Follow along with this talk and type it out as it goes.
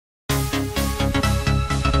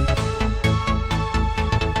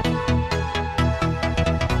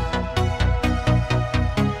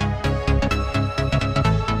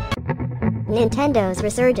Nintendo's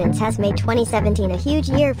resurgence has made 2017 a huge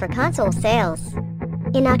year for console sales.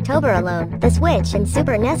 In October alone, the Switch and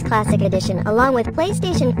Super NES Classic Edition along with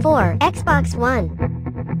PlayStation 4, Xbox One,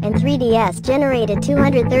 and 3DS generated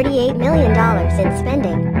 $238 million in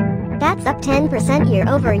spending. That's up 10% year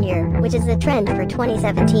over year, which is the trend for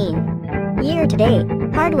 2017. Year to date,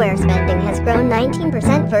 hardware spending has grown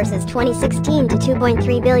 19% versus 2016 to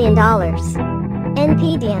 $2.3 billion.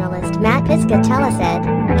 NPD analyst Mat Piscatella said,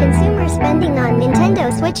 consumer spending on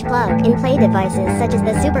Nintendo Switch plug-and-play devices such as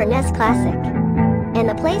the Super NES Classic and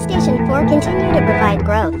the PlayStation 4 continue to provide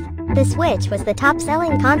growth. The Switch was the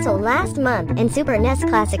top-selling console last month and Super NES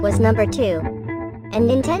Classic was number 2. And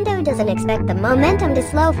Nintendo doesn't expect the momentum to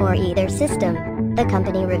slow for either system. The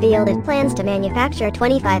company revealed it plans to manufacture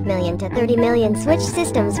 25 million to 30 million Switch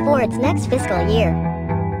systems for its next fiscal year.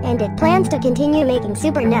 And it plans to continue making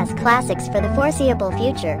Super NES Classics for the foreseeable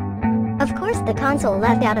future. Of course, the console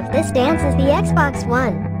left out of this dance is the Xbox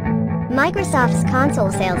One. Microsoft's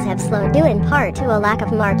console sales have slowed due in part to a lack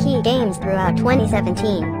of marquee games throughout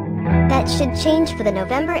 2017. That should change for the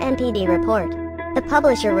November NPD report. The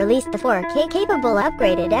publisher released the 4K-capable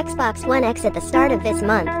upgraded Xbox One X at the start of this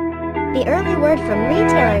month. The early word from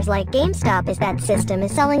retailers like GameStop is that system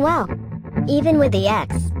is selling well. Even with the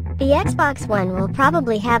X, the Xbox One will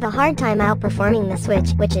probably have a hard time outperforming the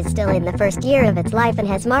Switch, which is still in the first year of its life and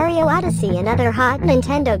has Mario Odyssey and other hot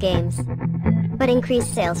Nintendo games. But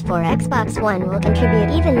increased sales for Xbox One will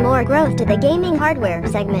contribute even more growth to the gaming hardware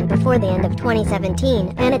segment before the end of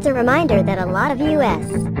 2017, and it's a reminder that a lot of US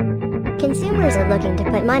consumers are looking to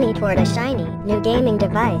put money toward a shiny, new gaming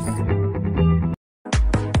device.